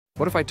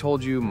What if I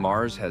told you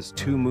Mars has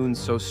two moons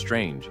so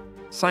strange,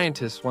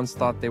 scientists once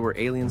thought they were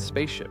alien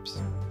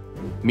spaceships?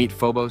 Meet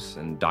Phobos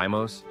and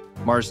Deimos,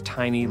 Mars'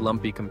 tiny,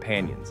 lumpy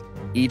companions,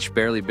 each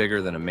barely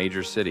bigger than a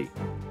major city.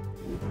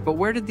 But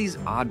where did these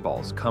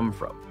oddballs come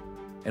from?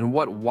 And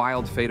what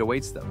wild fate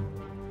awaits them?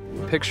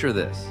 Picture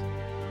this.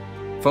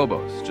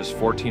 Phobos, just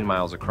 14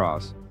 miles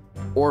across,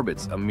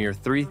 orbits a mere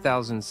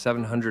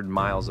 3,700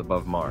 miles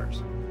above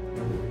Mars.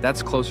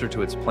 That's closer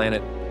to its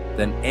planet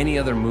than any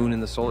other moon in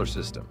the solar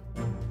system.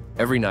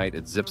 Every night,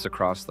 it zips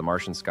across the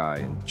Martian sky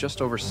in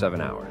just over 7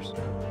 hours.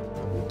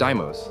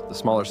 Deimos, the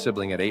smaller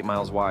sibling at 8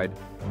 miles wide,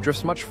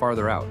 drifts much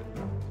farther out,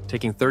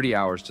 taking 30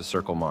 hours to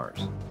circle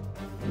Mars.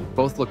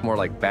 Both look more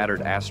like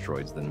battered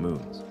asteroids than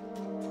moons.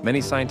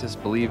 Many scientists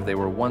believe they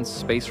were once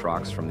space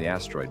rocks from the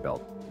asteroid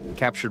belt,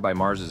 captured by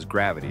Mars's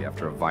gravity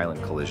after a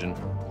violent collision,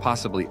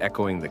 possibly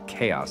echoing the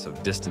chaos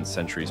of distant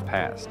centuries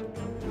past.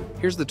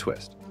 Here's the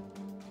twist.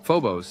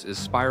 Phobos is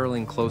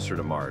spiraling closer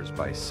to Mars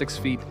by 6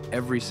 feet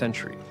every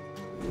century.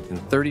 In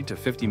 30 to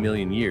 50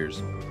 million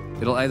years,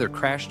 it'll either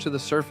crash to the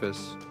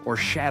surface or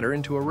shatter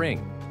into a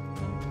ring.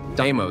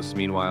 Deimos,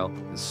 meanwhile,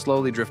 is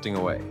slowly drifting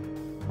away.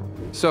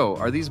 So,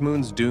 are these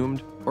moons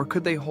doomed, or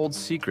could they hold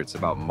secrets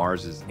about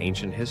Mars's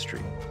ancient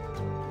history?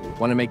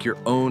 Want to make your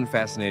own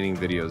fascinating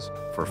videos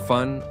for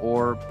fun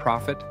or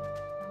profit?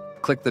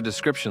 Click the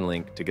description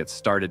link to get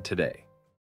started today.